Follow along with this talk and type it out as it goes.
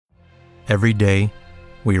Every day,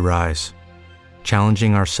 we rise,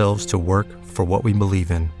 challenging ourselves to work for what we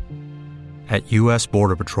believe in. At U.S.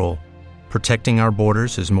 Border Patrol, protecting our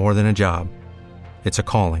borders is more than a job. It's a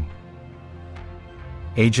calling.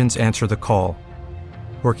 Agents answer the call,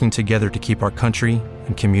 working together to keep our country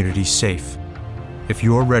and communities safe. If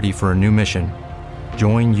you're ready for a new mission,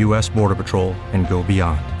 join U.S. Border Patrol and go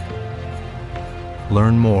beyond.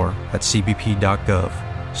 Learn more at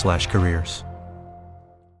cbp.gov/careers.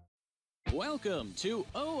 Welcome to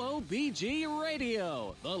OOBG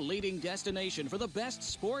Radio, the leading destination for the best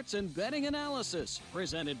sports and betting analysis,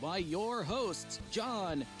 presented by your hosts,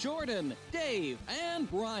 John, Jordan, Dave, and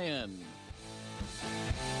Brian.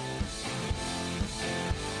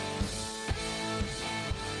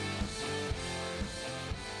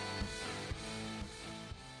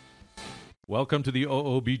 Welcome to the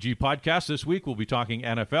OOBG podcast. This week we'll be talking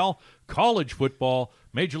NFL, college football,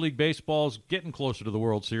 Major League Baseball's getting closer to the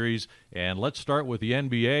World Series, and let's start with the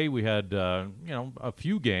NBA. We had a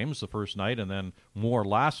few games the first night and then more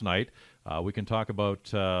last night. We can talk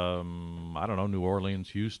about New Orleans,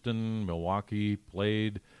 Houston, Milwaukee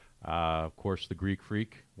played. Of course, the Greek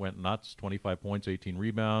Freak went nuts, 25 points, 18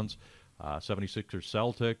 rebounds. 76ers,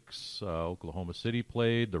 Celtics, Oklahoma City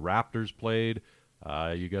played. The Raptors played.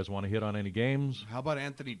 You guys want to hit on any games? How about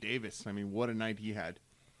Anthony Davis? I mean, what a night he had.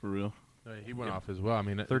 For real. He went off as well. I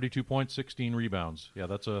mean, 32 points, 16 rebounds. Yeah,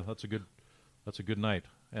 that's a good night.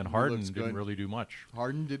 And Harden didn't really do much.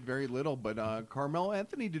 Harden did very little, but Carmelo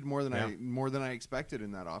Anthony did more than I expected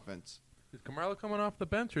in that offense. Is Carmelo coming off the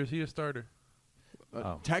bench or is he a starter?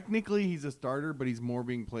 Technically, he's a starter, but he's more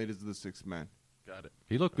being played as the sixth man. Got it.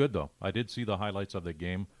 He looked good though. I did see the highlights of the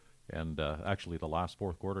game, and actually the last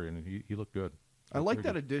fourth quarter, and he looked good. I like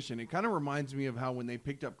that addition. It kind of reminds me of how when they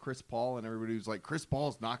picked up Chris Paul and everybody was like, Chris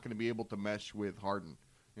Paul's not going to be able to mesh with Harden,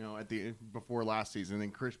 before last season. And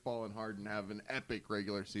then Chris Paul and Harden have an epic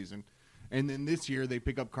regular season. And then this year they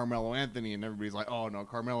pick up Carmelo Anthony and everybody's like, oh, no,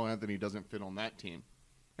 Carmelo Anthony doesn't fit on that team.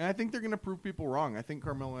 And I think they're going to prove people wrong. I think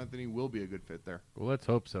Carmelo Anthony will be a good fit there. Well, let's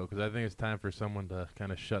hope so, because I think it's time for someone to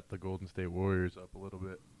kind of shut the Golden State Warriors up a little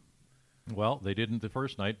bit. Well, they didn't the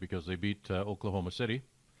first night because they beat Oklahoma City.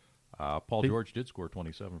 Paul George did score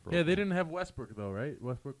 27 for Oklahoma. They didn't have Westbrook, though, right?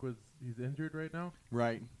 He's injured right now?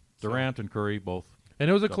 Right. Durant and Curry both. And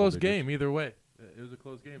it was a close game either way. It was a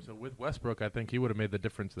close game. So with Westbrook, I think he would have made the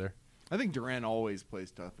difference there. I think Durant always plays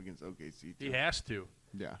tough against OKC, too. He has to.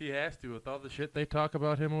 Yeah. He has to. With all the shit they talk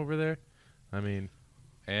about him over there. I mean.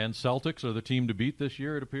 And Celtics are the team to beat this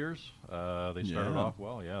year, it appears. They started off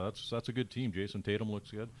well. Yeah, that's a good team. Jason Tatum looks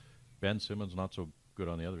good. Ben Simmons not so good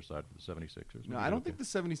on the other side for the 76ers. No, I don't think the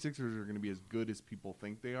 76ers are going to be as good as people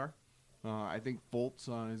think they are. I think Fultz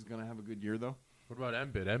is going to have a good year, though. What about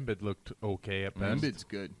Embiid? Embiid looked okay at best. Embiid's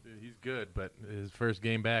good. He's good, but his first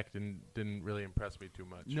game back didn't really impress me too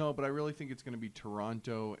much. No, but I really think it's going to be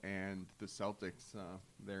Toronto and the Celtics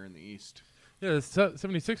there in the East. Yeah, the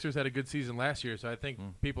 76ers had a good season last year, so I think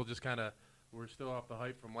people just kind of were still off the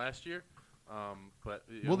hype from last year.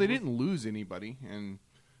 They didn't lose anybody, and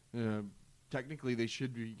technically they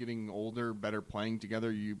should be getting older, better playing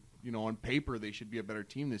together. On paper they should be a better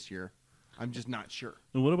team this year. I'm just not sure.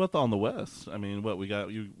 And what about on the West? I mean, we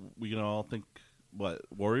can all think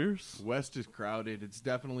Warriors? West is crowded. It's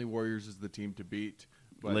definitely Warriors is the team to beat.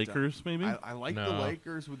 But, Lakers maybe? I like the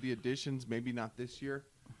Lakers with the additions. Maybe not this year.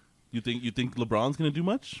 You think LeBron's going to do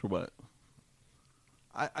much or what?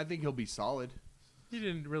 I think he'll be solid. He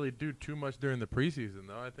didn't really do too much during the preseason,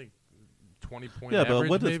 though. I think 20-point average, but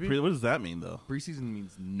what does that mean, though? Preseason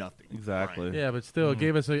means nothing. Exactly. Brian. Yeah, but still, it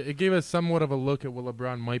gave us somewhat of a look at what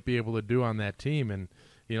LeBron might be able to do on that team, and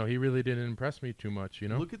he really didn't impress me too much.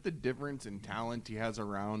 Look at the difference in talent he has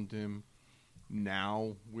around him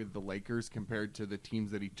now with the Lakers compared to the teams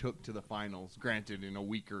that he took to the finals. Granted, in a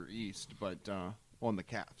weaker East, but on the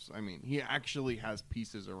Cavs. I mean, he actually has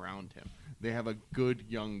pieces around him. They have a good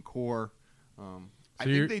young core. I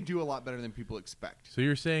think they do a lot better than people expect. So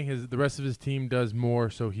you're saying the rest of his team does more,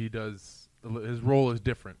 so his role is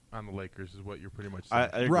different on the Lakers, is what you're pretty much saying.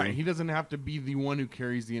 I agree. Right. He doesn't have to be the one who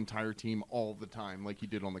carries the entire team all the time like he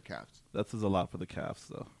did on the Cavs. That says a lot for the Cavs,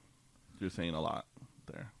 though. You're saying a lot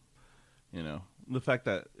there. The fact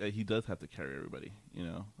that he does have to carry everybody.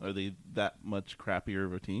 Are they that much crappier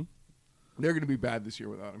of a team? They're going to be bad this year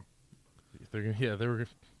without him.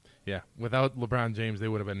 Without LeBron James, they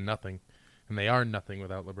would have been nothing. And they are nothing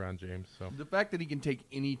without LeBron James. So the fact that he can take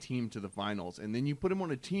any team to the finals, and then you put him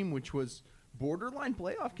on a team which was borderline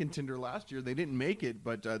playoff contender last year. They didn't make it,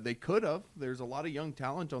 but they could have. There's a lot of young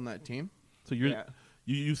talent on that team. So you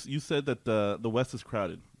said that the West is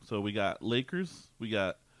crowded. So we got Lakers, we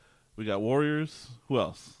got Warriors. Who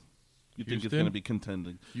else? You think it's Houston? going to be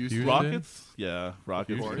contending? Houston? Rockets? Yeah,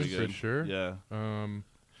 Rockets are Houston pretty good. for sure. Yeah.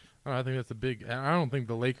 I think that's a big. I don't think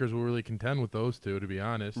the Lakers will really contend with those two, to be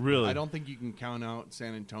honest. Really? I don't think you can count out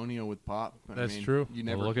San Antonio with Pop. That's true. You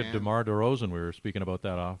never Well, look can. at DeMar DeRozan. We were speaking about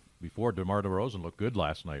that off before. DeMar DeRozan looked good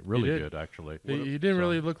last night. Really did. good, actually. He didn't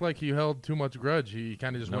really look like he held too much grudge. He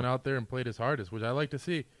kind of just No. went out there and played his hardest, which I like to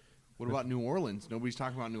see. What about New Orleans? Nobody's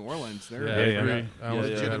talking about New Orleans. They're Yeah, I I agree. agree. I was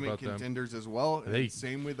Yeah, sad legitimate about them. contenders as well. They- And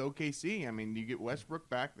same with OKC. I mean, you get Westbrook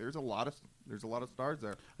back. There's a lot of stars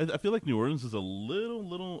there. I feel like New Orleans is a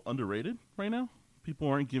little underrated right now. People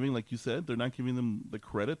aren't giving, like you said, they're not giving them the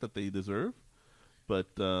credit that they deserve.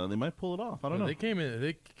 But they might pull it off. I don't know. They came in.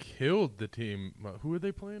 They killed the team. Who were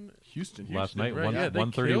they playing? Houston. Last night, right? Yeah, they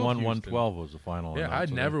 131, killed 112 was the final. Yeah, on I that,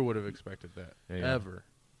 so never would have expected that Yeah. ever.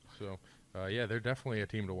 So, yeah, they're definitely a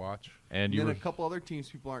team to watch. And And you then were, a couple other teams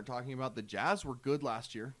people aren't talking about. The Jazz were good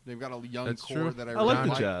last year. They've got a young That's core true. that I I like really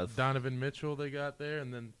the Jazz. Donovan Mitchell they got there,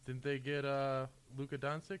 and then didn't they get Luka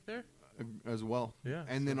Doncic there? as well. Yeah,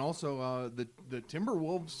 And then also the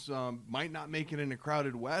Timberwolves might not make it in a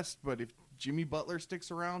crowded West, but if Jimmy Butler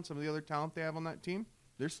sticks around, some of the other talent they have on that team,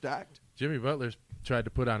 they're stacked. Jimmy Butler's tried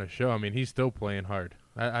to put on a show. I mean, he's still playing hard.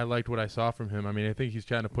 I liked what I saw from him. I mean, I think he's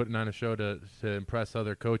trying to put on a show to impress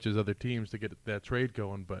other coaches, other teams to get that trade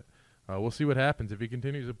going. But we'll see what happens. If he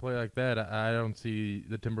continues to play like that, I don't see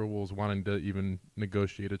the Timberwolves wanting to even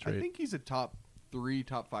negotiate a trade. I think he's a top 3,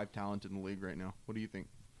 top 5 talent in the league right now. What do you think?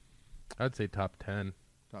 I'd say top 10.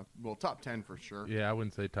 Top 10 for sure. Yeah, I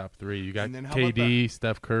wouldn't say top 3. You got And then how about KD,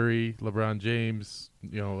 Steph Curry, LeBron James,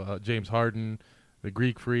 James Harden, the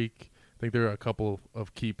Greek Freak. I think there are a couple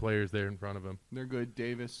of key players there in front of him. They're good.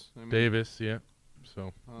 Davis. I mean, Davis, yeah.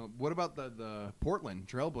 So what about the Portland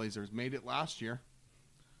Trailblazers? Made it last year.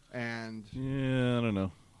 And Yeah, I don't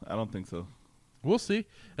know. I don't think so. we'll see.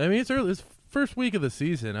 I mean, it's early. It's first week of the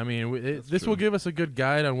season. I mean, this will give us a good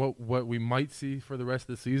guide on what we might see for the rest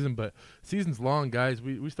of the season. But season's long, guys.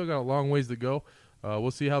 We still got a long ways to go.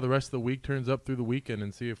 We'll see how the rest of the week turns up through the weekend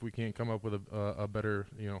and see if we can't come up with a better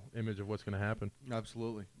image of what's going to happen.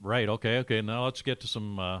 absolutely. right. Okay. Now let's get to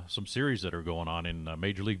some series that are going on in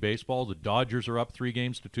Major League Baseball. The Dodgers are up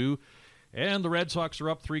 3-2, and the Red Sox are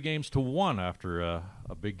up 3-1 after a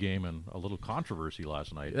big game and a little controversy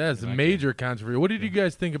last night. That's a in that major controversy. What did you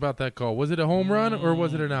guys think about that call? Was it a home run or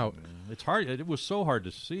was it an out? game. It's hard. It was so hard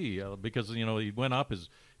to see because he went up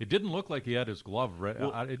it didn't look like he had his glove. It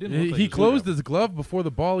didn't. Look like He was closed holding his glove before the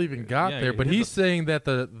ball even got Yeah, there, he but hit he's saying that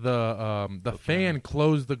the fan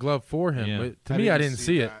closed the glove for him. Yeah. But to me, I didn't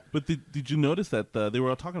see it. that. But did you notice that they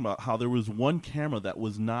were talking about how there was one camera that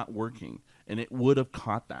was not working, and it would have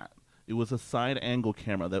caught that. It was a side angle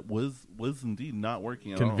camera that was indeed not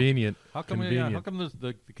working at all. Convenient. How come? Convenient. How come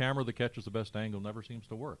the camera that catches the best angle never seems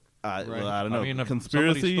to work? Well, I don't know. I mean, if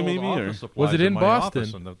Conspiracy, somebody stole maybe? the Or office supplies Was it in my Boston?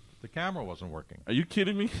 office and the camera wasn't working. are you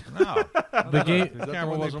kidding me? No, The game- Is that the camera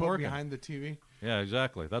one they wasn't put working. behind the TV? Yeah,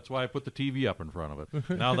 exactly. That's why I put the TV up in front of it.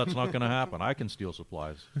 Now that's not going to happen. I can steal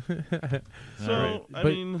supplies. So right. I But-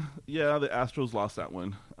 mean, yeah, the Astros lost that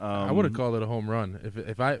one. I would have called it a home run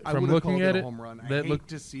if I I from would've looking called at a it. home run. I That hate looked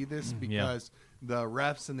to see this Yeah. because the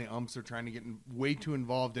refs and the umps are trying to get way too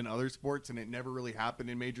involved in other sports, and it never really happened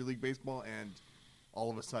in Major League Baseball, and all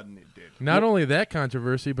of a sudden it did. not only that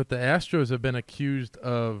controversy, but the Astros have been accused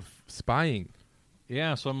of spying.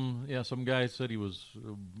 Yeah, some guy said he was,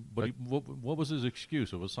 but what was his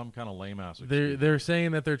excuse? It was some kind of lame ass excuse. They're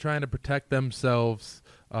saying that they're trying to protect themselves.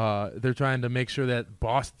 They're trying to make sure that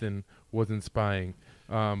Boston wasn't spying.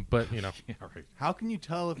 But Yeah, right. How can you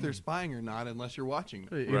tell if they're spying or not unless you're watching?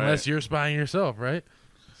 unless you're spying yourself, right?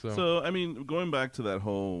 So I mean, going back to that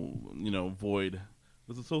whole void.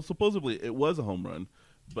 So supposedly it was a home run,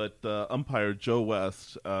 but umpire Joe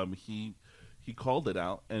West he called it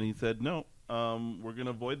out and he said no. We're going to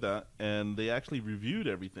avoid that, and they actually reviewed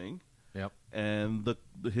everything. Yep. And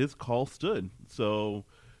his call stood. So,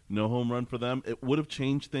 no home run for them. It would have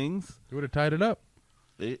changed things. you would have tied it up.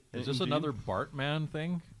 Is this another Bartman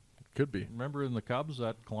thing? Could be. Remember in the Cubs,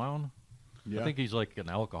 that clown? Yeah. I think he's like an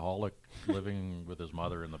alcoholic living with his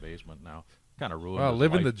mother in the basement now. Kind of ruined Well, his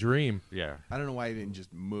living life. the dream. Yeah. I don't know why he didn't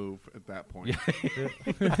just move at that point.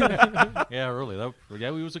 Yeah, really. He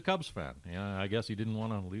was a Cubs fan. Yeah, I guess he didn't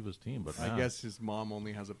want to leave his team, but I nah. guess his mom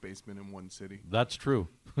only has a basement in one city. That's true.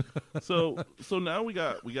 So now we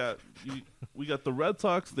got the Red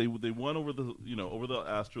Sox. They won over the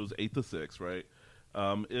Astros 8-6, right?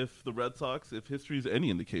 If the Red Sox, if history is any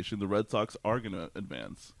indication, the Red Sox are going to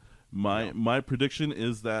advance. My prediction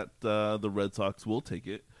is that the Red Sox will take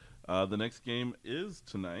it. The next game is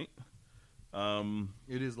tonight.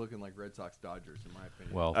 It is looking like Red Sox Dodgers, in my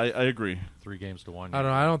opinion. Well, I agree. 3-1.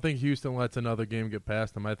 I don't think Houston lets another game get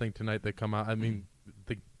past them. I think tonight they come out. I mean,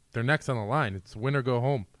 they're next on the line. It's win or go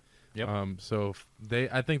home. Yep. So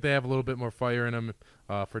I think they have a little bit more fire in them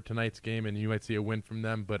for tonight's game, and you might see a win from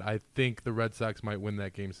them. But I think the Red Sox might win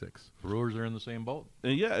that Game 6. Brewers are in the same boat.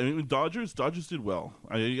 Yeah, I mean, Dodgers did well.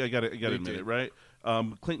 I got to admit it, right?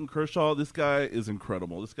 Clayton Kershaw, this guy is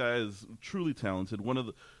incredible. This guy is truly talented. One of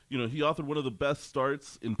the, he authored one of the best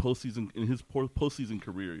starts in his postseason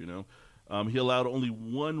career. He allowed only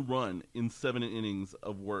one run in 7 innings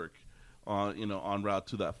of work, en route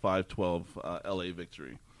to that 5-12 LA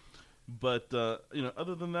victory. But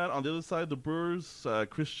other than that, on the other side, the Brewers,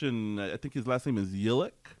 Christian, I think his last name is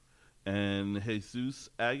Yelich, and Jesus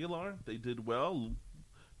Aguilar, they did well.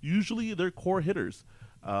 Usually, they're core hitters.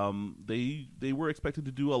 They were expected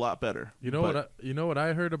to do a lot better. You know what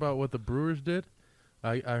I heard about what the Brewers did?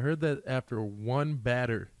 I heard that after one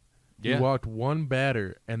batter, he walked one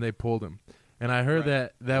batter and they pulled him. And I heard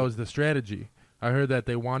that was the strategy. I heard that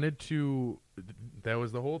they wanted to. That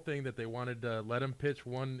was the whole thing, that they wanted to let him pitch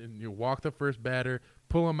one and walk the first batter,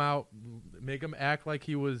 pull him out, make him act like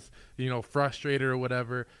he was frustrated or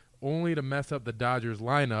whatever, only to mess up the Dodgers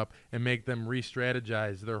lineup and make them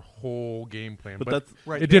re-strategize their whole game plan. But that's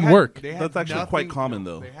right. It didn't work. That's actually quite common,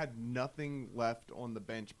 though. They had nothing left on the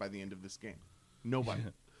bench by the end of this game. Nobody.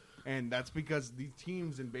 And that's because these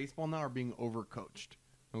teams in baseball now are being overcoached.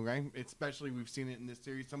 Okay? Especially, we've seen it in this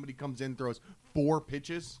series. Somebody comes in, throws 4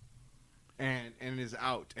 pitches, and is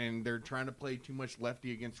out. And they're trying to play too much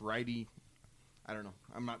lefty against righty. I don't know.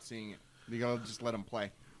 I'm not seeing it. You got to just let them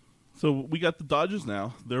play. So we got the Dodgers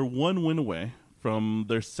now. They're 1 win away from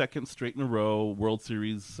their second straight in a row World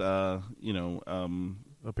Series, appearance.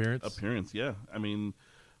 Yeah, I mean,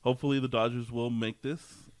 hopefully the Dodgers will make this.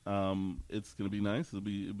 It's going to be nice. It'll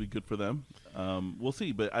be good for them. We'll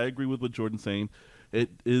see. But I agree with what Jordan's saying. It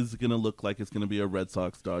is going to look like it's going to be a Red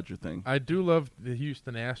Sox-Dodger thing. I do love the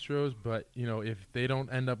Houston Astros, but if they don't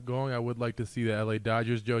end up going, I would like to see the LA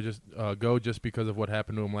Dodgers go just because of what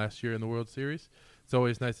happened to them last year in the World Series. It's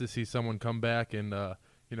always nice to see someone come back and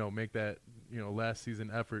make that last season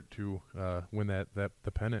effort to win the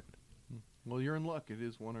pennant. Well, you're in luck. It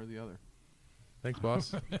is one or the other. Thanks,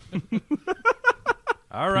 boss.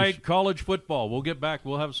 All right, college football. We'll get back.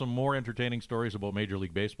 We'll have some more entertaining stories about Major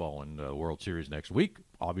League Baseball and World Series next week,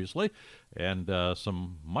 obviously, and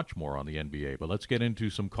some much more on the NBA. But let's get into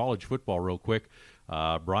some college football real quick.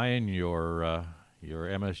 Brian, your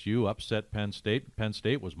MSU upset Penn State. Penn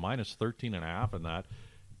State was minus 13.5 in that,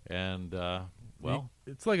 and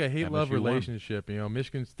it's like a hate-love MSU relationship.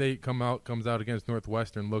 Michigan State comes out against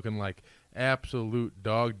Northwestern looking like absolute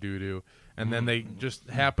dog doo-doo, and then they just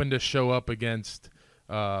happen to show up against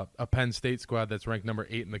a Penn State squad that's ranked number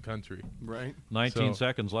 8 in the country. Right. 19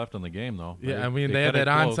 seconds left in the game, though. Yeah, they had that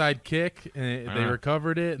onside kick, and they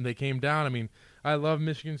recovered it, and they came down. I mean, I love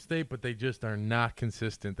Michigan State, but they just are not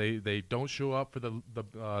consistent. They don't show up for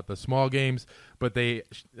the small games, but they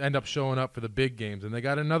end up showing up for the big games. And they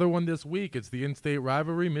got another one this week. It's the in-state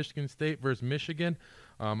rivalry, Michigan State versus Michigan.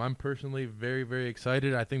 I'm personally very, very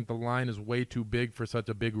excited. I think the line is way too big for such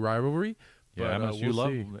a big rivalry. Yeah, but,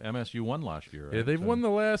 MSU won last year. Right? Yeah, they've won the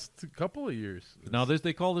last couple of years. Now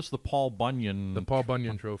they call this the Paul Bunyan. The Paul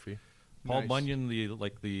Bunyan Trophy. Paul Bunyan, the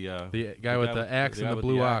guy with the axe and the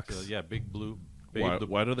blue ox. Big blue.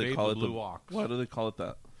 Why do they call it blue ox? Why do they call it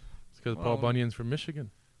that? It's because Paul Bunyan's from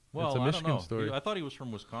Michigan. Well, it's a Michigan story. I thought he was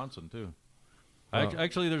from Wisconsin too.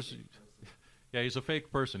 Actually, there's. Yeah, he's a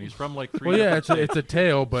fake person. He's from like 3. Well, yeah, it's a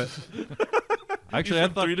tale, but. Actually, I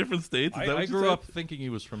thought 3 different states. Is that I grew up thinking he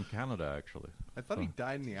was from Canada. Actually, I thought he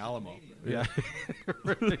died in the Alamo. Yeah.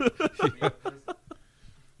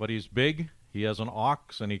 But he's big. He has an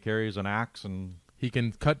ox, and he carries an axe, and he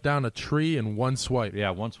can cut down a tree in one swipe. Yeah,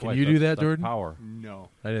 one swipe. Can you do that, Jordan? Power. No,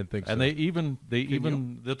 I didn't think so. And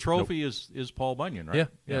the trophy is Paul Bunyan, right?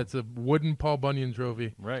 Yeah, it's a wooden Paul Bunyan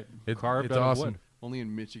trophy. Right. Carved it's out awesome. of wood. Only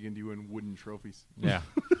in Michigan do you win wooden trophies. Yeah.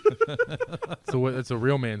 So it's a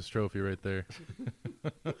real man's trophy right there.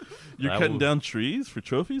 You're cutting down trees for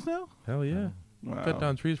trophies now? Hell yeah. Wow. Cut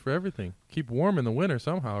down trees for everything. Keep warm in the winter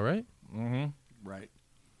somehow, right? Mm-hmm. Right.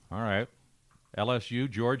 All right. LSU,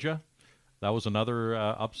 Georgia. That was another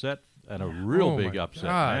upset, and a real big upset.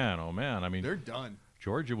 God. Man, oh man. I mean, They're done.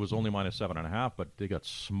 Georgia was only minus 7.5, but they got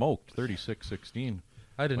smoked 36-16.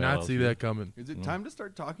 I did not see that coming. Is it time to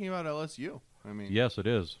start talking about LSU? I mean, yes, it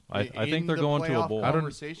is. I think they're going to a bowl. I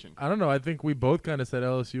don't know. I think we both kind of said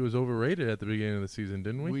LSU was overrated at the beginning of the season,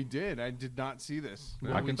 didn't we? We did. I did not see this.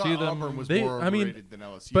 I can see them. Auburn was more overrated than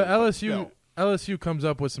LSU. But LSU comes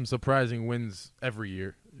up with some surprising wins every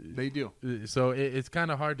year. They do. So it's kind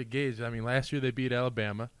of hard to gauge. I mean, last year they beat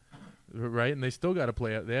Alabama, right? And they still got to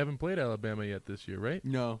play. They haven't played Alabama yet this year, right?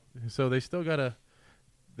 No. So they still gotta.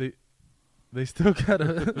 They still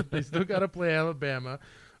gotta play Alabama.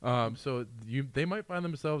 So they might find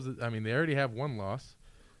themselves. I mean, they already have one loss,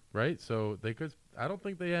 right? So they could. I don't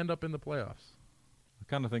think they end up in the playoffs. I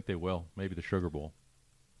kind of think they will. Maybe the Sugar Bowl.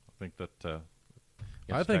 I think that.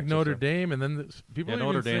 I think Notre Dame, and then people. Yeah,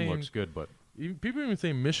 Notre Dame looks good, but people even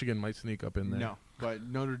say Michigan might sneak up in there. No, but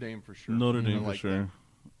Notre Dame for sure. Notre Dame I for like sure.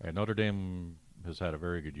 yeah, Notre Dame has had a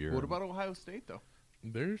very good year. that. What about Ohio State though?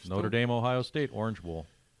 There's Notre Dame, Ohio State, Orange Bowl,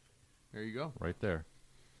 There you go. right there?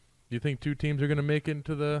 You think two teams are going to make it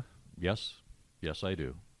into the? Yes, I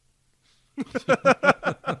do.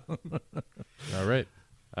 All right.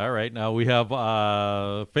 All right, now we have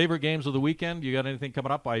favorite games of the weekend. You got anything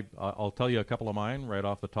coming up? I'll tell you a couple of mine right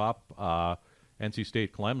off the top. NC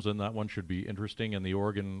State Clemson, that one should be interesting, and the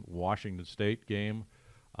Oregon Washington State game.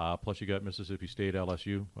 Plus you got Mississippi State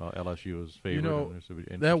LSU. LSU is favored. You know, and this would be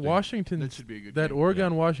that interesting. Washington, That should be a good that game.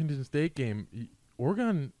 Oregon Washington State game.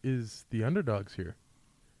 Oregon is the underdogs here.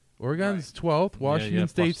 Oregon's 12th. Washington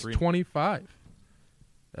plus State's 3. 25.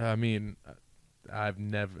 I mean, I've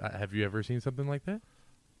never. Have you ever seen something like that?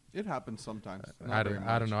 It happens sometimes. I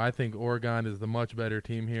don't know. I think Oregon is the much better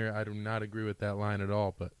team here. I do not agree with that line at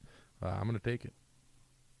all, but I'm going to take it.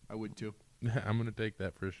 I would too. I'm going to take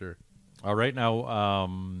that for sure. All right, now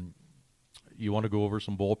you want to go over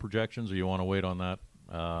some bowl projections, or you want to wait on that?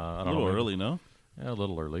 I A don't little know, early, no? Yeah, a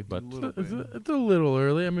little early, but It's a little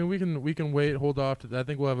early. I mean, we can wait, hold off. I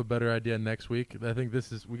think we'll have a better idea next week. I think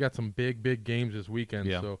we got some big games this weekend.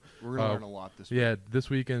 Yeah. So We're gonna learn a lot this week. yeah, this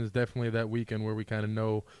weekend is definitely that weekend where we kind of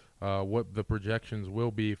know what the projections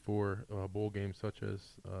will be for bowl games such as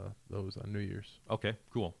those on New Year's. okay,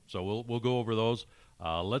 cool. So we'll go over those.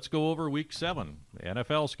 Let's go over Week 7, the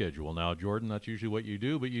NFL schedule. Now, Jordan, that's usually what you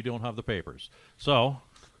do, but you don't have the papers. So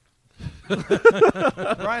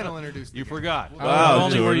Brian will introduce. The you game. forgot. Wow, Not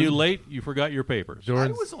only were Jordan. you late, you forgot your papers. I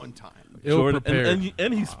Jordan's was on time. ill-prepared.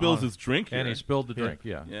 And he spills his drink here. And he spilled the drink,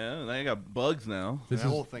 yeah. Yeah, and I got bugs now. This the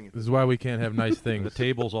is whole thing. this is why we can't have nice The things.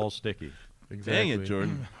 table's all sticky. Exactly. Dang it,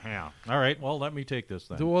 Jordan. Yeah. All right, well, let me take this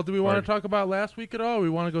then. Do we want Or- to talk about last week at all? Or we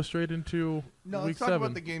want to go straight into No, week let's talk 7?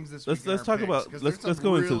 about the games this Let's- week. and let's our talk about- picks, 'cause let's- there's let's some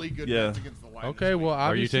go into- really good yeah. bets against the line. Okay, this week. well, Are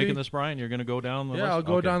you obviously, taking this, Brian? You're going to go down the list? Yeah, I'll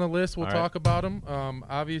go Okay. down the list. We'll All talk about them.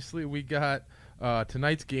 Obviously, we got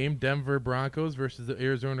tonight's game: Denver Broncos versus the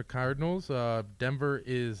Arizona Cardinals. Denver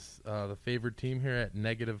is the favored team here at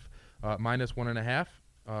negative -1.5,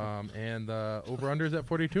 and over/under is at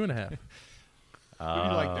 42.5. Who do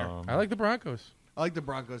you like there? I like the Broncos. I like the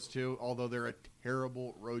Broncos too, although they're a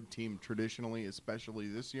terrible road team traditionally, especially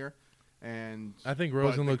this year. And I think but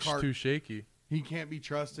Rosen the looks too shaky. He can't be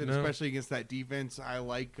trusted, No. especially against that defense. I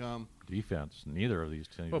like. Defense. Neither of these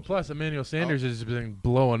teams. But plus, Emmanuel Sanders has been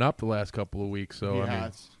blowing up the last couple of weeks. So he I mean,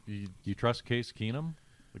 has You trust Case Keenum?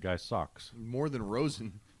 The guy sucks. more than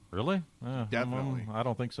Rosen. Really? Definitely. I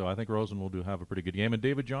don't think so. I think Rosen will have a pretty good game, and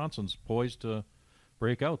David Johnson's poised to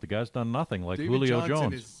break out. The guy's done nothing like David Julio Johnson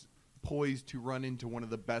Jones. is poised to run into one of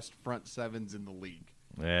the best front sevens in the league.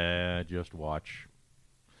 Just watch.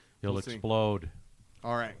 He'll We'll see. explode.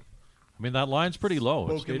 All right. I mean, that line's pretty low.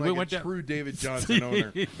 Spoken we like went a down- true David Johnson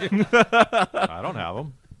owner. I don't have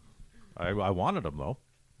him. I wanted him though.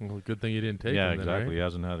 well, good thing you didn't take Yeah, him then, exactly. right? He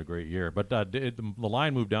hasn't had a great year, but the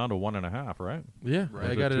line moved down to 1.5, right? Yeah, Right. I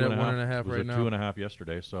Was got it at 2.5? 1.5 It was right at now. 2.5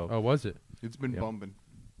 yesterday. So Oh, was it? It's been Yep. bumping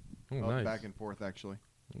Oh, up, nice. back and forth, actually.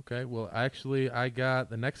 Okay, well, actually, I got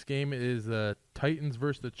the next game is the Titans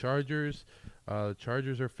versus the Chargers. The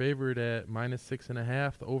Chargers are favored at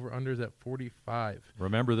 -6.5. The over/under is at 45.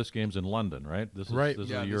 remember, this game's in London, right? This is Right. This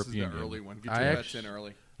Yeah, is a this is European the game. early one. Get I your actu- bets in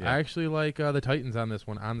early. Yeah. I actually like the Titans on this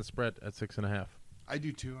one on the spread at 6.5. I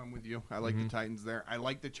do too. I'm with you. I like the Titans there. I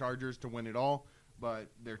like the Chargers to win it all, but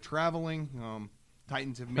they're traveling.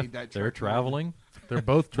 Titans have made that. They're trek traveling. They're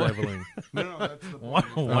both traveling. No, that's the One-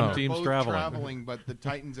 point. one They're team's both traveling. but the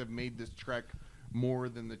Titans have made this trek more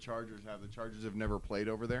than the Chargers have. The Chargers have never played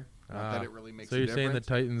over there. Not that it really makes So a you're saying the difference.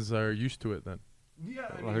 Titans are used to it then? Yeah,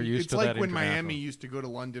 I Well, mean, they're used it's to like that when Miami international. used to go to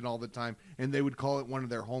London all the time, and they would call it one of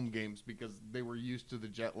their home games because they were used to the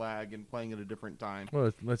jet lag and playing at a different time.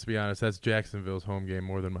 Well, let's be honest. That's Jacksonville's home game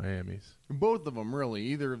more than Miami's. Both of them, really.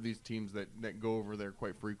 Either of these teams that go over there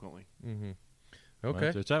quite frequently. Mm-hmm. Well, Okay.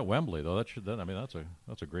 It's at Wembley though.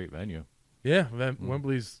 That's a great venue. Yeah,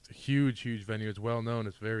 Wembley's a huge venue. It's well known.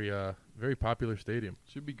 It's very popular stadium.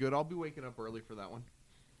 Should be good. I'll be waking up early for that one.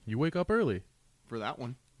 You wake up early. For that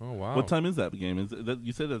one. Oh, wow. What time is that game? Is that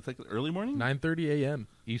you said that's like early morning? 9:30 a.m.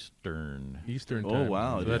 Eastern Eastern Oh, time.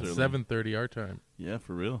 wow, So it that's is early. 7:30 our time. Yeah,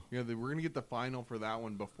 for real. Yeah, we're going to get the final for that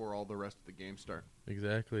one before all the rest of the games start.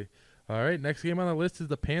 Exactly. All right, next game on the list is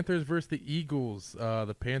the Panthers versus the Eagles.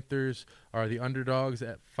 The Panthers are the underdogs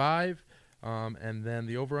at 5, and then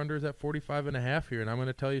the over-under is at 45.5 here. And I'm going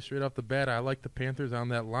to tell you straight off the bat, I like the Panthers on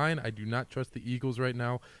that line. I do not trust the Eagles right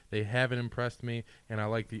now. They haven't impressed me, and I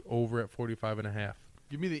like the over at 45.5.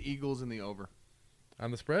 Give me the Eagles and the over.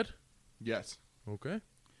 On the spread? Yes. Okay.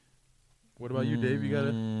 What about you, Dave? You got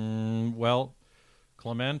it? Well,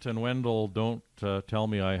 Clement and Wendell, don't tell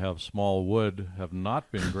me I have small wood, have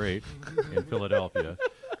not been great in Philadelphia.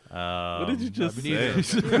 What did you just say?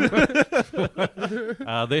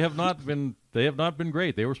 They have not been. They have not been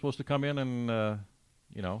great. They were supposed to come in and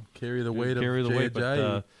Carry the weight carry of the Jay weight,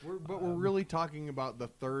 but But we're really talking about the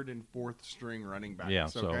third and fourth string running backs, Yeah,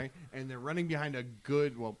 so- okay? And they're running behind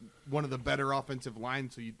one of the better offensive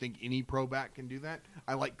lines, so you'd think any pro back can do that.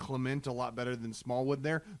 I like Clement a lot better than Smallwood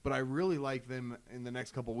there, but I really like them in the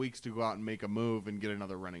next couple weeks to go out and make a move and get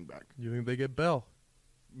another running back. You think they get Bell?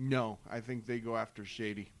 No, I think they go after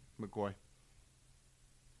Shady McCoy.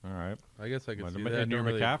 all right. I guess I can And see your that. Don't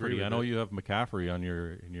really agree McCaffrey. with I know it. you have McCaffrey on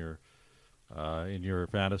in your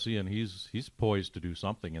fantasy, and he's poised to do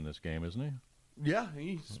something in this game, isn't he? Yeah,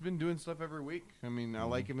 he's been doing stuff every week. I mean, I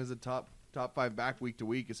like him as a top 5 back week to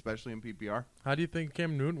week, especially in PPR. How do you think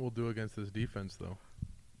Cam Newton will do against this defense, though?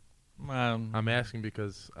 Um, I'm asking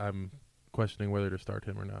because I'm questioning whether to start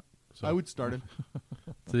him or not. So I would start him.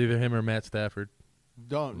 It's either him or Matt Stafford.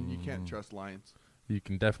 You can't trust Lions. You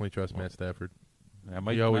can definitely trust Matt Stafford.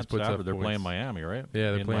 He always Matt puts up Stafford, they're playing points. Miami, right?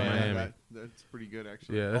 Yeah, they're In playing Miami. That's pretty good,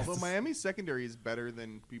 actually. Yeah, Although that's- Miami's secondary is better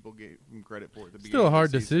than people gave him credit for at the beginning. Still a of the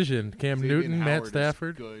hard season. decision. Cam Xavier Newton, Howard Matt is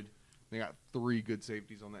Stafford. good. They got 3 good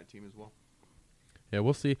safeties on that team as well. Yeah,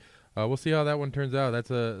 we'll see. We'll see how that one turns out. That's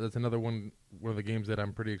another one of the games that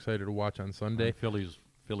I'm pretty excited to watch on Sunday. Philly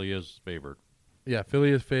is favored. Yeah, Philly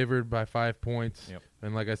is favored by 5 points. Yep.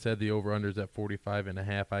 And like I said, the over-under's at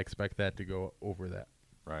 45.5. I expect that to go over that.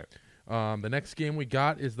 Right. The next game we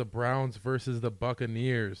got is the Browns versus the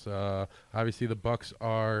Buccaneers. Obviously, the Bucs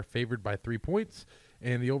are favored by 3 points,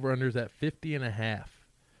 and the over/under's at 50.5.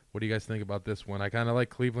 What do you guys think about this one? I kind of like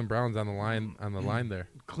Cleveland Browns on the line there.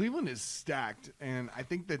 Cleveland is stacked, and I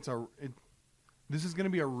think this is going to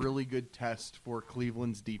be a really good test for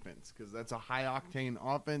Cleveland's defense because that's a high-octane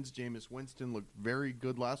offense. Jameis Winston looked very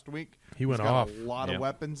good last week. He went He's got off. a lot Yeah. of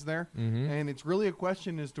weapons there, and it's really a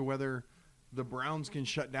question as to whether the Browns can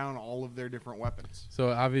shut down all of their different weapons. So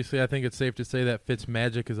obviously, I think it's safe to say that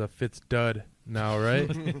Fitzmagic is a Fitz-dud now,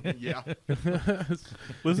 right? Yeah.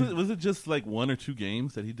 Was it just like 1 or 2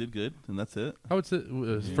 games that he did good, and that's it? I would say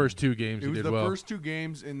his first 2 games It he was did the well. first 2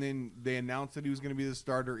 games, and then they announced that he was going to be the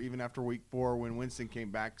starter even after week 4 when Winston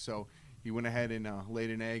came back. So he went ahead and laid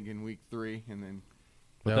an egg in week 3, and then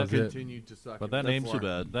That was it. continued to suck. But in that week name's 4.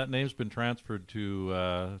 that name's been transferred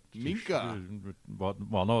to Minka.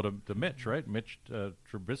 To Mitch, right? Mitch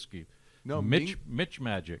Trubisky. No, Mitch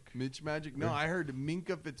Magic. Mitch Magic. No, I heard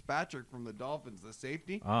Minka Fitzpatrick from the Dolphins, the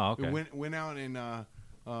safety. Ah, okay. Who went out and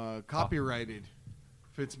copyrighted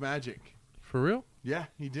Fitzmagic. For real? Yeah,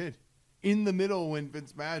 he did. In the middle when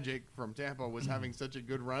Fitzmagic from Tampa was having such a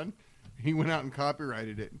good run, he went out and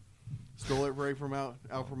copyrighted it. Stole it right from out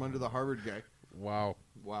from under the Harvard guy. Wow.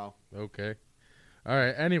 Wow. Okay. All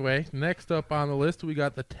right. Anyway, next up on the list, we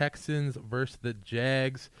got the Texans versus the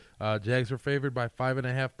Jags. Jags are favored by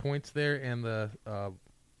 5.5 points there, and the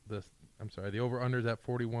over/under's at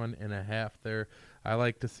 41.5 there. I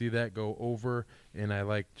like to see that go over, and I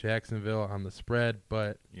like Jacksonville on the spread.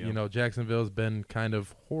 But Yeah. Jacksonville's been kind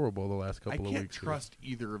of horrible the last couple of I can't weeks. trust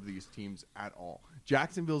either of these teams at all.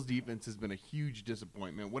 Jacksonville's defense has been a huge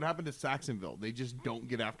disappointment. What happened to Saxonville? They just don't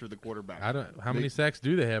get after the quarterback. How many sacks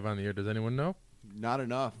do they have on the year? Does anyone know? Not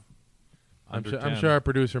enough. I'm Under sure 10. our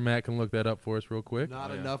producer Matt can look that up for us real quick.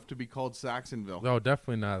 Not enough to be called Saxonville. Oh,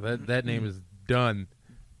 definitely not. That name is done.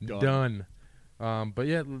 Done. But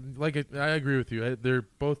yeah, I agree with you. They're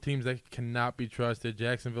both teams that cannot be trusted.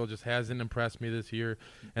 Jacksonville just hasn't impressed me this year,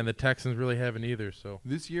 and the Texans really haven't either. So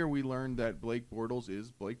This year we learned that Blake Bortles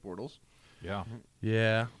is Blake Bortles. Yeah.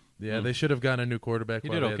 yeah, they should have gotten a new quarterback. He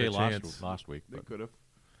while did they had okay a chance. last week. They But could have.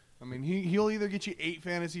 I mean, he'll either get you 8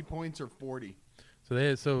 fantasy points or 40.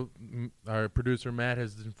 Our producer Matt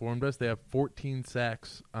has informed us they have 14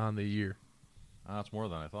 sacks on the year. that's more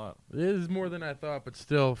than I thought. It is more than I thought, but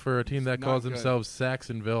still, for a team It's that not calls good. themselves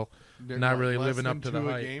Saxonville, They're not really less living than up to 2 the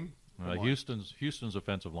a hype. game. Houston's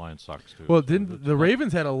offensive line sucks too. Well, So didn't the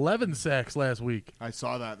Ravens had 11 sacks last week? I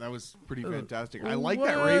saw that. That was pretty fantastic. I like what?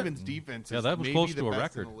 that Ravens defense. Yeah, is that was maybe close the to a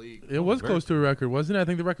best in record. the league. It was very close to a record, wasn't it? I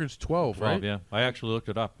think the record's 12, 12, right? yeah. I actually looked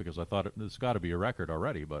it up because I thought it's got to be a record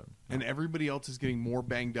already, but And everybody else is getting more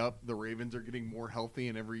banged up. The Ravens are getting more healthy,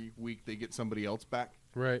 and every week they get somebody else back.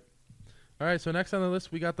 Right. All right, so next on the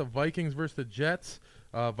list, we got the Vikings versus the Jets.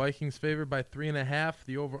 Vikings favored by 3.5.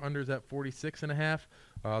 The over-under is at 46.5.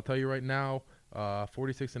 I'll tell you right now,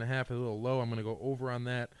 46.5 is a little low. I'm going to go over on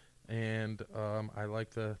that, and I like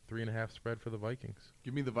the 3.5 spread for the Vikings.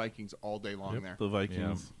 Give me the Vikings all day long Yep. there. The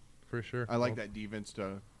Vikings. For sure. I like that defense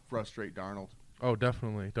to frustrate Darnold. Oh,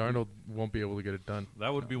 definitely. Darnold won't be able to get it done.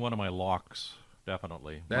 that would be one of my locks,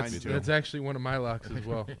 definitely. That's too. that's actually one of my locks as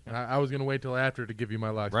well. I was going to wait till after to give you my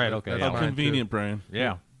locks. Right, but okay, that's yeah. How mine, too. convenient, Brian.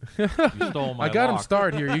 Yeah. You stole my I got him lock.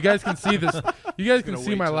 starred here. You guys can see this. You guys can Gonna see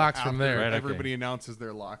wait my till locks from after there. Right, okay. Everybody announces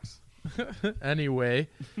their locks. Anyway,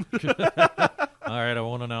 All right, I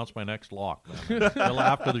won't announce my next lock then. Until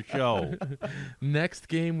after the show. next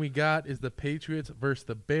game we got is the Patriots versus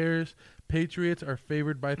the Bears. Patriots are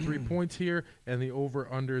favored by 3 points here, and the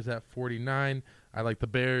over-under is at 49. I like the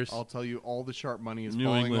Bears. I'll tell you, all the sharp money is New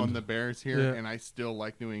falling England. on the Bears here, Yeah. and I still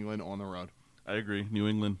like New England on the road. I agree. New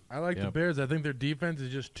England. I like the Yep. Bears. I think their defense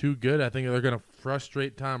is just too good. I think they're going to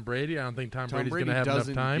frustrate Tom Brady. I don't think Tom Tom Brady's going Brady to have enough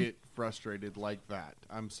doesn't time. get frustrated like that.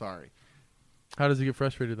 I'm sorry. How does he get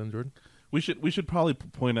frustrated then, Jordan? We should probably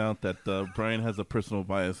point out that Brian has a personal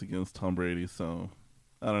bias against Tom Brady. So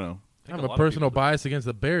I don't know. I I think have a a lot of personal people do. bias against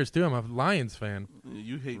the Bears, too. I'm a Lions fan.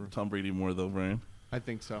 You hate Tom Brady more though, Brian. I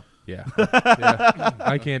think so. Yeah. Yeah.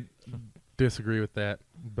 I can't disagree with that.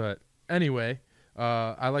 But anyway,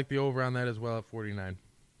 I like the over on that as well at 49.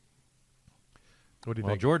 What do you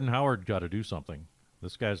Well, think? Jordan Howard got to do something.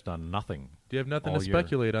 This guy's done nothing. Do you have nothing all to year.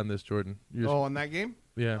 speculate on this, Jordan? Oh, on that game?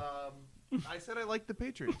 Yeah. I said I like the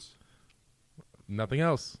Patriots. Nothing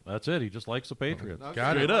else. That's it. He just likes the Patriots. Okay.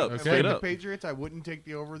 Got it. Straight up. I Straight like up. the Patriots. I wouldn't take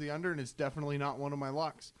the over or the under, and it's definitely not one of my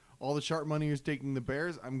locks. All the sharp money is taking the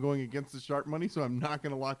Bears. I'm going against the sharp money, so I'm not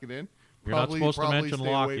going to lock it in. You're not supposed to mention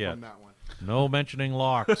stay lock away yet. from that one. No mentioning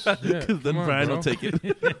locks. Yeah, Because then come on, Brian bro. will take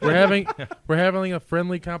it. We're having a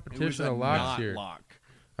friendly It was competition a of locks not here. lock.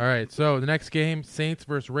 All right, so the next game, Saints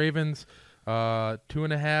versus Ravens.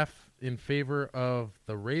 2.5 in favor of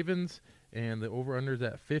the Ravens, and the over-under is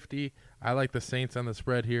at 50. I like the Saints on the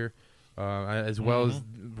spread here, as well as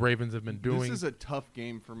Ravens have been doing. This is a tough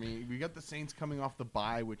game for me. We got the Saints coming off the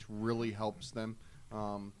bye, which really helps them.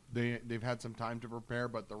 They've had some time to prepare,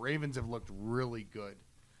 but the Ravens have looked really good.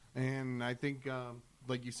 And I think,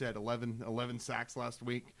 like you said, 11 sacks last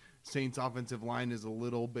week. Saints' offensive line is a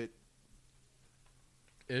little bit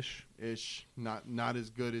Ish. not as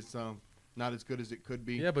good as it could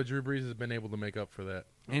be. Yeah, but Drew Brees has been able to make up for that.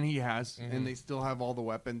 And he has, Mhm. and they still have all the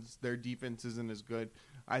weapons. Their defense isn't as good.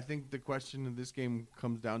 I think the question of this game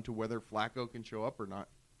comes down to whether Flacco can show up or not.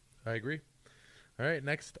 I agree. All right,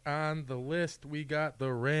 next on the list, we got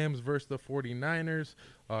the Rams versus the 49ers.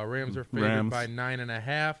 Rams are favored Rams. by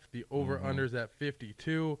 9.5. The over-under's at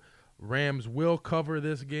 52. Rams will cover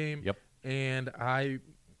this game. Yep. And I'm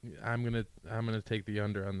gonna take the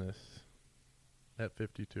under on this at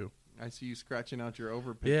 52. I see you scratching out your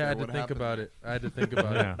over pick. Yeah, I there. had to What think happened about there? it. I had to think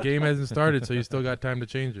about Yeah. it. Game hasn't started, so you still got time to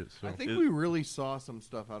change it. So I think we really saw some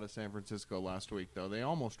stuff out of San Francisco last week, though. They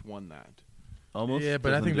almost won that. Almost. yeah, but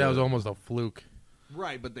I doesn't think do that was it. almost a fluke.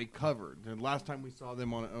 Right, but they covered. And last time we saw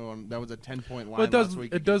them on that was a 10-point line But it does last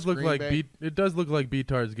week. it does against look Green like Bay. it does look like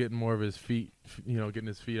Beatard's getting more of his feet, getting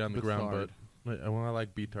his feet on the ground. Bethard. But well, I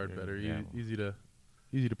like Beatard better. Yeah. Easy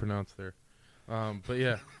to pronounce there. But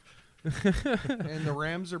yeah, And the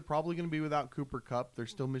Rams are probably going to be without Cooper Kupp. They're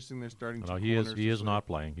still missing their starting. No, two he is corners he this is week. not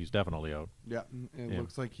playing. He's definitely out. Yeah, it Yeah.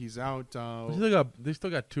 looks like he's out. they still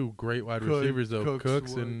got two great wide receivers though,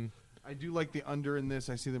 Cooks Wood. and I do like the under in this.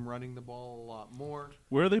 I see them running the ball a lot more.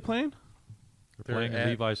 Where are they playing? they're Playing at- at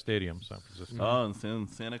Levi Stadium, San Francisco. Oh, in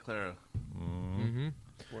Santa Clara. Mhm.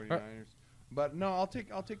 49ers. But no, I'll take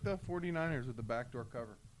the 49ers with the backdoor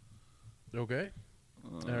cover. Okay.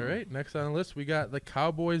 All right. Next on the list, we got the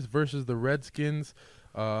Cowboys versus the Redskins,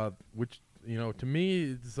 which, to me,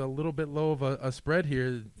 it's a little bit low of a spread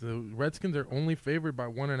here. The Redskins are only favored by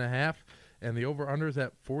 1.5, and the over-under is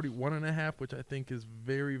at 41.5, which I think is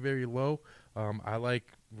very, very low. I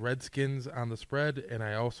like Redskins on the spread, and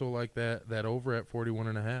I also like that over at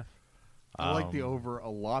 41.5. I like the over a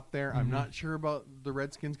lot there. I'm not sure about the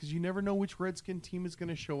Redskins because you never know which Redskin team is going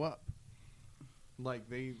to show up. Like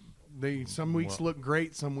Some weeks look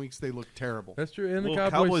great, some weeks they look terrible. That's true. And the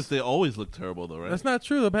Cowboys, they always look terrible, though, right? That's not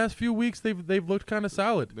true. The past few weeks, they've looked kind of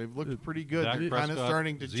solid. They've looked pretty good. Dak They're kind of Prescott,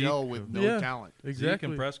 starting to gel with no talent. Exactly. Zeke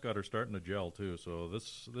and Prescott are starting to gel too. So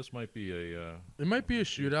this might be a. It might be a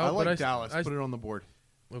shootout. I like but Dallas. Put it on the board.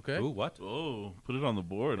 Okay. Ooh, what? Oh, put it on the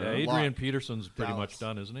board. Yeah, huh? Adrian Peterson's pretty Dallas. much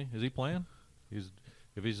done, isn't he? Is he playing?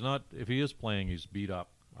 If he is playing, he's beat up.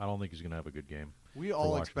 I don't think he's going to have a good game. We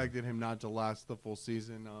all expected him not to last the full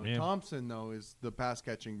season. Thompson, though, is the pass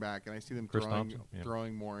catching back, and I see them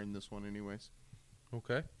throwing more in this one, anyways.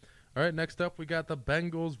 Okay. All right. Next up, we got the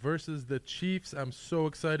Bengals versus the Chiefs. I'm so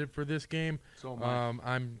excited for this game. So am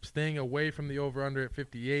I. I'm staying away from the over/under at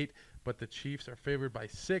 58, but the Chiefs are favored by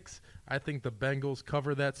 6. I think the Bengals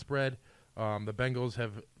cover that spread. The Bengals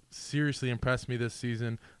have seriously impressed me this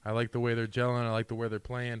season. I like the way they're gelling. I like the way they're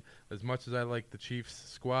playing. As much as I like the Chiefs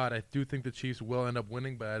squad, I do think the Chiefs will end up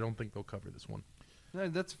winning, but I don't think they'll cover this one. No,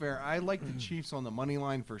 that's fair. I like the Chiefs on the money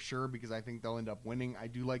line for sure because I think they'll end up winning. I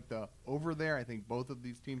do like the over there. I think both of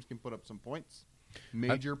these teams can put up some points,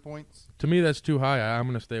 major points. To me, that's too high. I'm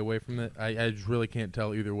going to stay away from it. I just really can't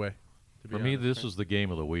tell either way. For me, this is the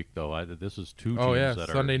game of the week, though. This is two teams that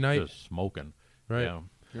Sunday are night. just smoking. Right. Yeah.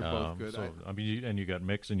 You're both good. So, and you got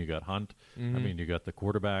Mix and you got Hunt. Mhm. I mean, you got the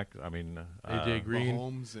quarterback. AJ Green,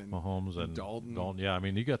 Mahomes and Dalton. Yeah, I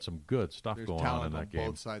mean, you got some good stuff There's going on in that game.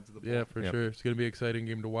 both sides of the ball. Yeah, for sure. It's going to be an exciting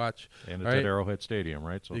game to watch. And it's at Arrowhead Stadium,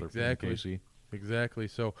 right? So they're playing KC. Exactly.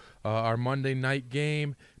 So our Monday night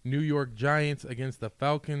game, New York Giants against the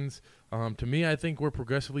Falcons. To me, I think we're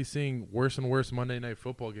progressively seeing worse and worse Monday night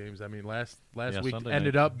football games. I mean, last week Sunday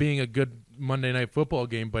ended night. up being a good Monday night football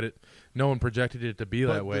game, but no one projected it to be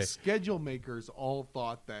that way. The schedule makers all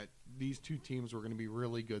thought that these two teams were going to be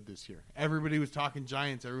really good this year. Everybody was talking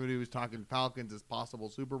Giants. Everybody was talking Falcons as possible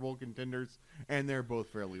Super Bowl contenders, and they're both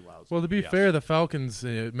fairly lousy. Well, to be fair, the Falcons,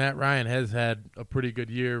 Matt Ryan has had a pretty good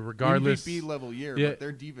year regardless. MVP level year, Yeah. but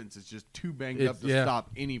their defense is just too banged up to stop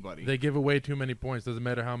anybody. They give away too many points. Doesn't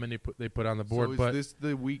matter how many they put on the board. So is but this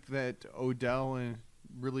the week that Odell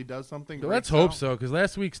really does something? let's hope so, because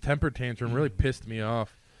last week's temper tantrum really pissed me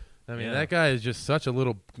off. I mean, that guy is just such a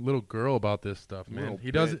little girl about this stuff, man.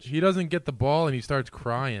 He doesn't get the ball and he starts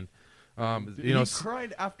crying. He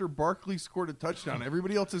cried after Barkley scored a touchdown.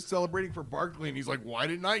 Everybody else is celebrating for Barkley, and he's like, "Why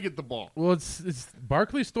didn't I get the ball?" Well, it's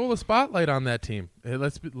Barkley stole the spotlight on that team.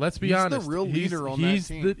 Let's be He's honest. the real leader on that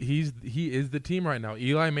team. He is the team right now.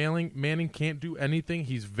 Eli Manning can't do anything.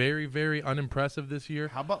 He's very, very unimpressive this year.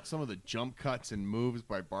 How about some of the jump cuts and moves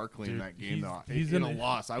by Barkley in that game? He's in a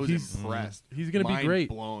loss. I was impressed. He's going to be great.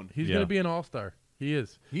 Blown. He's going to be an all-star. He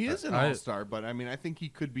is. He is an all-star, but I mean, I think he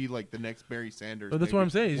could be like the next Barry Sanders. Well, that's what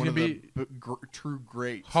I'm saying. He's going to be true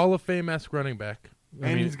greats. Hall of Fame-esque running back.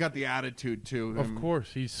 And he's got the attitude too. Of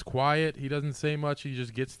course, he's quiet. He doesn't say much. He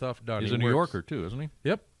just gets stuff done. He's a New Yorker too, isn't he?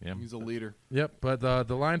 Yep. Yeah. He's a leader. Yep. But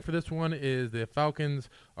the line for this one is the Falcons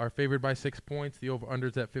are favored by 6 points. The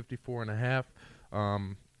over/under's at 54.5.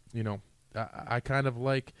 I kind of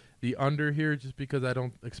like the under here just because I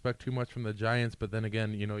don't expect too much from the Giants. But then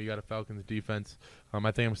again, you got a Falcons defense.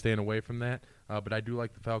 I think I'm staying away from that. But I do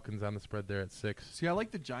like the Falcons on the spread there at 6. See, I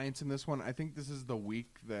like the Giants in this one. I think this is the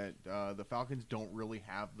week that the Falcons don't really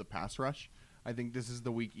have the pass rush. I think this is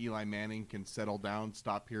the week Eli Manning can settle down,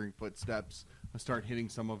 stop hearing footsteps, start hitting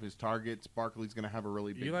some of his targets. Barkley's going to have a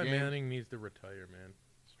really big Eli game. Manning needs to retire, man.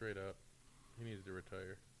 Straight up. He needs to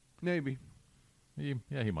retire. Maybe. He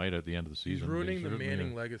might at the end of the season. He's ruining the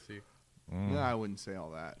Manning legacy. No, I wouldn't say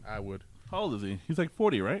all that. I would. How old is he? He's like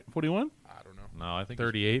 40, right? 41? I don't know. No, I think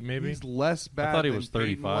 38 maybe. He's less bad I thought he than was Peyton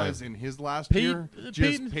 35. was in his last year.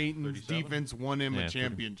 Just Peyton's 37? defense won him a 30.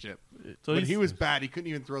 championship. So But he was bad. He couldn't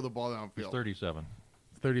even throw the ball He's downfield. 37.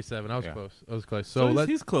 37. I was Yeah. close. I was close. So So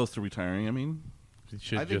he's close to retiring. I mean, he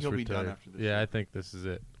should I think just he'll be retire. done after this Yeah, year. I think this is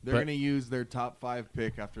it. They're going to use their top 5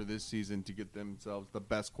 pick after this season to get themselves the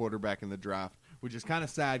best quarterback in the draft, which is kind of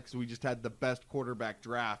sad because we just had the best quarterback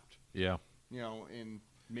draft, Yeah. in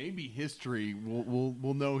maybe history.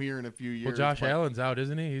 We'll know here in a few years. Well, Josh but Allen's out,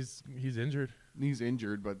 isn't he? He's injured. He's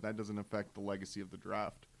injured, but that doesn't affect the legacy of the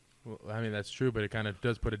draft. Well, I mean that's true, but it kind of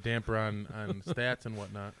does put a damper on stats and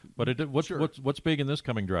whatnot. But what's Sure. what's big in this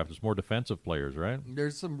coming draft? It's more defensive players, right?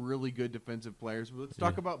 There's some really good defensive players. Let's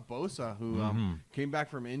talk about Bosa, who came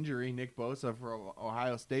back from injury. Nick Bosa from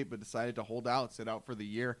Ohio State, but decided to sit out for the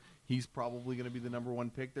year. He's probably going to be the number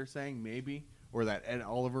 1 pick, they're saying, maybe. Or that Ed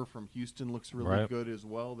Oliver from Houston looks really good as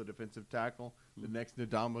well, the defensive tackle. The next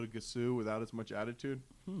Ndamukong Suh without as much attitude.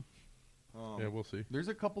 Yeah, we'll see. There's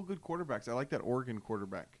a couple good quarterbacks. I like that Oregon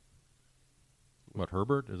quarterback. What,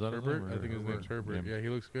 Herbert? Is that Herbert? his name? I think his name's Herbert. Yeah, he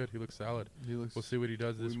looks good. He looks solid. We'll see what he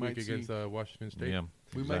does this week against Washington State. Yeah,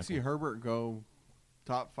 We might see Herbert go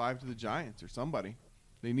top 5 to the Giants or somebody.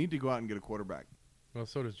 They need to go out and get a quarterback. Well,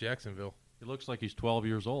 so does Jacksonville. He looks like he's 12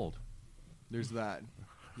 years old. There's that.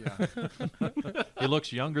 Yeah. He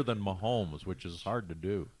looks younger than Mahomes, which is hard to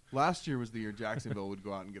do. Last year was the year Jacksonville would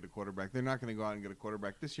go out and get a quarterback. They're not going to go out and get a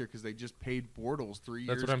quarterback this year because they just paid Bortles 3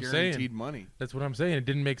 years guaranteed money. That's what I'm saying. It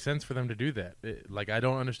didn't make sense for them to do that. I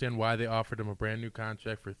don't understand why they offered him a brand new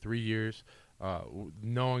contract for 3 years,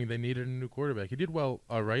 knowing they needed a new quarterback. He did well,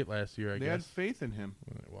 all right, last year, I guess. They had faith in him.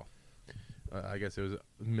 Well, I guess it was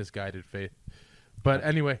misguided faith. But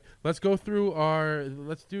anyway, let's go through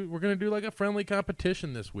we're going to do like a friendly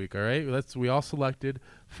competition this week, all right? We all selected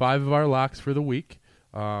 5 of our locks for the week.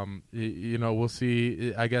 We'll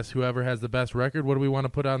see, I guess, whoever has the best record. What do we want to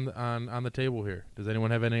put on the table here? Does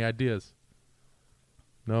anyone have any ideas?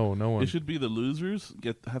 No one. It should be the losers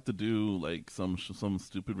have to do like some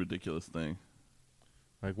stupid ridiculous thing.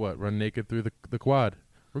 Like what? Run naked through the quad.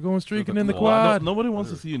 We're going streaking in the quad. Nobody wants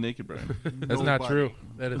to see you naked, Brian. That's not true.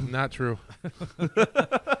 That is not true.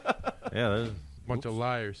 Yeah, bunch of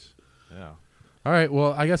liars. Yeah. All right.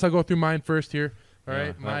 Well, I guess I'll go through mine first here. All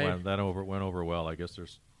right. That went over well. I guess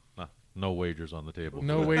there's no wagers on the table.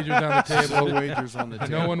 No wagers on the table. No wagers on the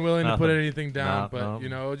table. No one willing to put anything down, No.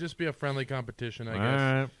 it'll just be a friendly competition, I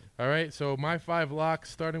guess. All right, so my 5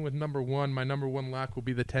 locks, starting with number 1. My number 1 lock will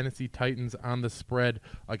be the Tennessee Titans on the spread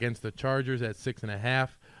against the Chargers at 6.5.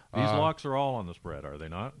 These locks are all on the spread, are they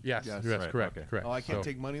not? Yes, Right, correct. okay. Correct. Oh, I can't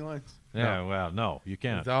take money lines? Yeah, well, no, you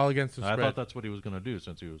can't. It's all against the I spread. thought that's what he was going to do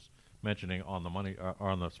since he was mentioning on the money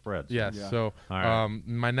on the spreads. Yes. Yeah. So All right.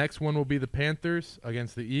 my next one will be the Panthers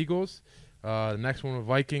against the Eagles. The next one with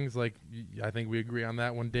Vikings, I think we agree on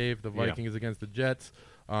that one, Dave. The Vikings against the Jets,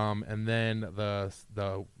 and then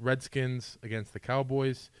the Redskins against the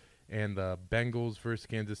Cowboys, and the Bengals versus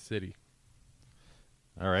Kansas City.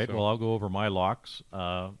 All right. So- Well, I'll go over my locks.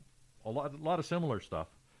 A lot of similar stuff.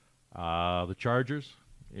 The Chargers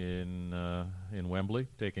in Wembley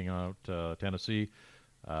taking out Tennessee.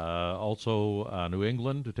 Also, New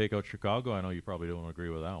England to take out Chicago. I know you probably don't agree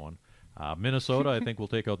with that one. Minnesota, I think, will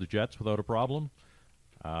take out the Jets without a problem.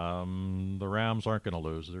 The Rams aren't going to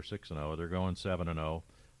lose. They're 6-0. They're going 7-0.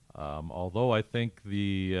 Although I think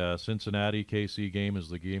the Cincinnati-KC game is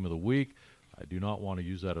the game of the week, I do not want to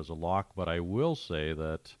use that as a lock, but I will say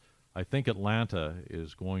that I think Atlanta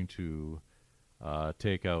is going to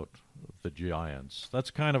take out the Giants.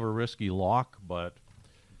 That's kind of a risky lock, but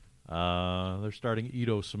they're starting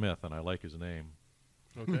Ito Smith, and I like his name.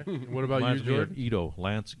 Okay. What about you, Reminds me of Jordan?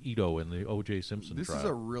 Lance Ito in the O.J. Simpson This trial. is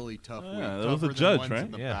a really tough week. that was tougher a than judge, ones right?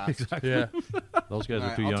 in the Yeah, past. exactly. Yeah. Those guys All are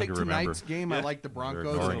right, too I'll young take to remember. tonight's game. I like the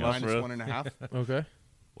Broncos ignoring at us. minus 1.5. Okay.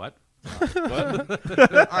 What? All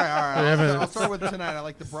right. I'll start with tonight. I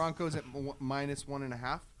like the Broncos at minus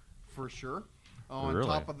 1.5 for sure. On Really?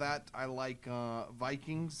 top of that, I like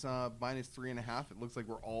Vikings minus 3.5. It looks like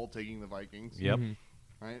we're all taking the Vikings. Yep.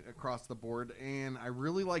 Right across the board, and I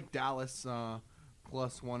really like Dallas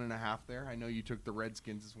plus 1.5 there. I know you took the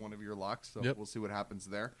Redskins as one of your locks, so Yep. we'll see what happens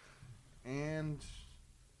there. And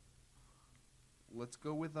let's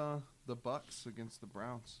go with the Bucks against the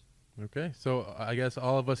Browns. Okay. So I guess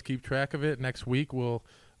all of us keep track of it. Next week we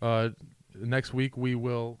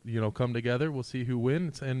will come together. We'll see who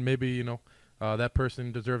wins, and maybe that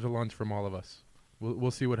person deserves a lunch from all of us.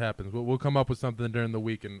 We'll see what happens. We'll come up with something during the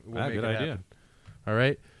week, and we'll make good it idea. happen. All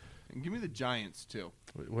right. And give me the Giants too.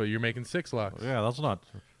 Well, you're making 6 locks. Yeah, that's not.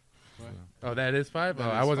 Oh, that is 5? That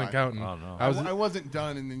Oh, I is wasn't 5. counting. Oh, no. I wasn't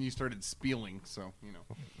done, and then you started spieling, so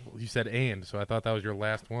You said "and," so I thought that was your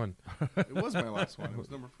last one. it was my last one. It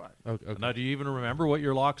was number 5. Okay. Now, do you even remember what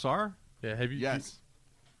your locks are? Yeah. Have you? Yes.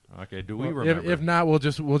 Okay. Do Well, we remember? if not, we'll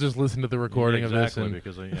just listen to the recording exactly, of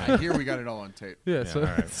this. And, because I hear we got it all on tape. yeah. all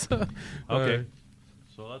right. So, Okay.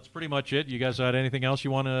 So that's pretty much it. You guys had anything else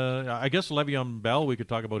you want to? I guess Le'Veon Bell. We could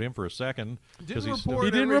talk about him for a second. Didn't he's report.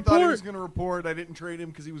 He didn't Everybody thought he report. was going to report. I didn't trade him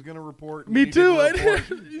because he was going to report. Me and he too. didn't I report.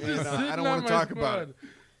 didn't. He's And, just I sitting don't on want my to talk about it.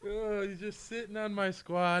 squad. He's just sitting on my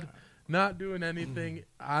squad, not doing anything.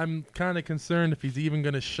 I'm kind of concerned if he's even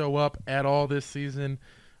going to show up at all this season.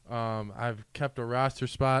 I've kept a roster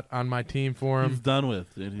spot on my team for him. He's done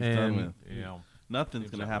with, dude. He's done with. You know. Nothing's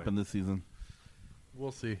Seems going to that happen this season.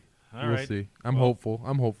 We'll see. All We'll right. see. I'm hopeful.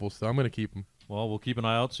 So I'm going to keep him. Well, we'll keep an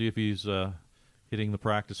eye out, see if he's hitting the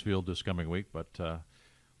practice field this coming week. But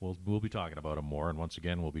we'll be talking about him more. And once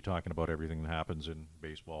again, we'll be talking about everything that happens in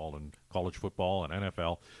baseball and college football and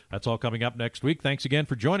NFL. That's all coming up next week. Thanks again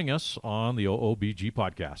for joining us on the OOBG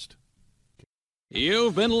podcast.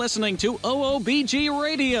 You've been listening to OOBG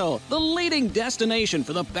Radio, the leading destination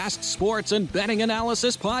for the best sports and betting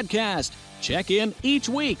analysis podcast. Check in each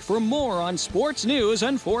week for more on sports news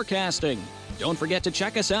and forecasting. Don't forget to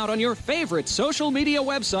check us out on your favorite social media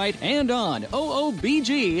website and on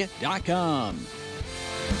OOBG.com.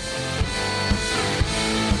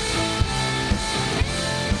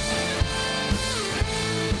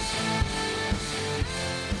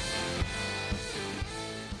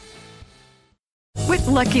 With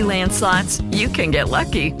Lucky Land Slots, you can get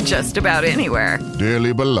lucky just about anywhere.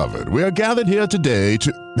 Dearly beloved, we are gathered here today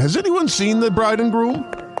to... Has anyone seen the bride and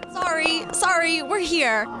groom? Sorry, we're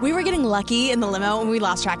here. We were getting lucky in the limo and we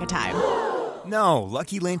lost track of time. No,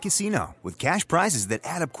 Lucky Land Casino, with cash prizes that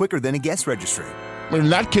add up quicker than a guest registry. In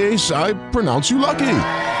that case, I pronounce you lucky.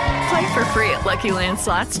 Play for free at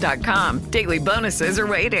LuckyLandSlots.com. Daily bonuses are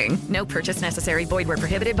waiting. No purchase necessary. Void where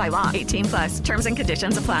prohibited by law. 18+. Terms and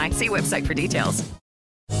conditions apply. See website for details.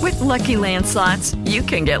 With Lucky Land Slots, you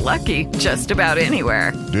can get lucky just about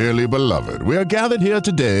anywhere. Dearly beloved, we are gathered here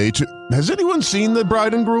today to... Has anyone seen the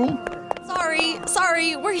bride and groom?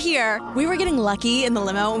 Sorry, we're here. We were getting lucky in the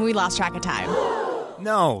limo and we lost track of time.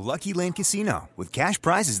 No, Lucky Land Casino, with cash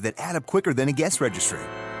prizes that add up quicker than a guest registry.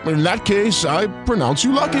 In that case, I pronounce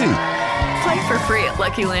you lucky. Play for free at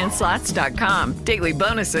LuckyLandSlots.com. Daily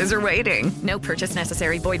bonuses are waiting. No purchase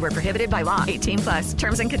necessary. Void where prohibited by law. 18+.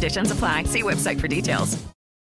 Terms and conditions apply. See website for details.